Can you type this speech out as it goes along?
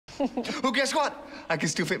Oh, guess what? I can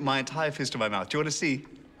still fit my entire fist in my mouth. Do you want to see?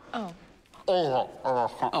 Oh.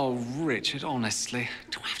 Oh, Richard, honestly.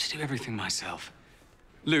 Do I have to do everything myself?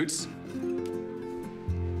 Lutes.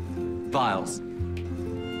 Vials.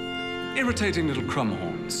 Irritating little crumb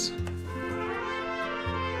horns.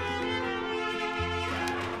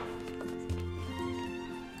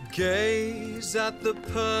 Gaze at the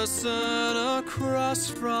person across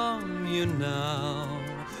from you now.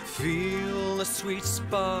 Feel a sweet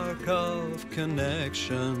spark of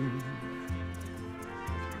connection.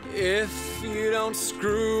 If you don't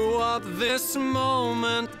screw up this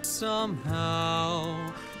moment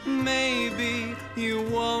somehow, maybe you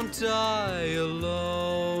won't die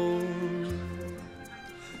alone.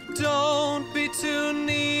 Don't be too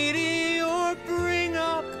needy or bring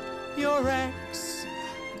up your ex.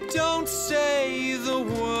 Don't say the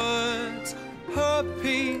words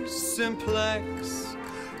herpes simplex.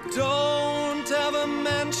 Don't ever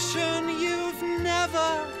mention you've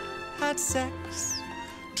never had sex.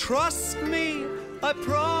 Trust me, I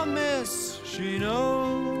promise she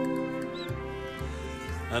knows.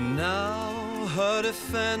 And now her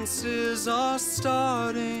defenses are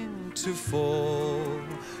starting to fall.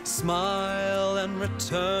 Smile and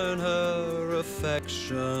return her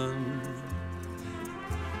affection.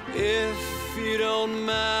 If you don't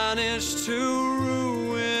manage to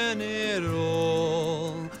ruin it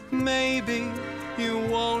all, maybe you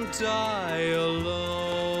won't die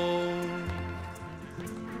alone.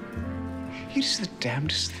 He's the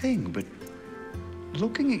damnedest thing, but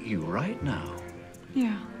looking at you right now,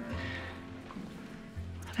 Yeah.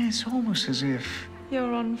 I mean, it's almost as if...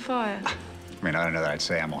 You're on fire. I mean, I don't know that I'd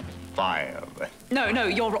say I'm on fire, but... No,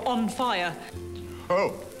 you're on fire.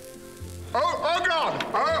 Oh. Oh, God!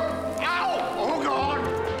 Oh, ow! Oh, God!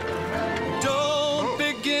 Don't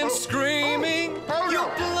begin screaming. You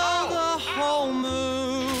blow the whole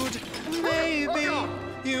mood. Maybe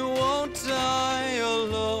you won't die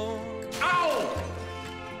alone. Ow!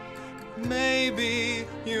 Maybe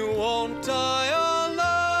you won't die alone.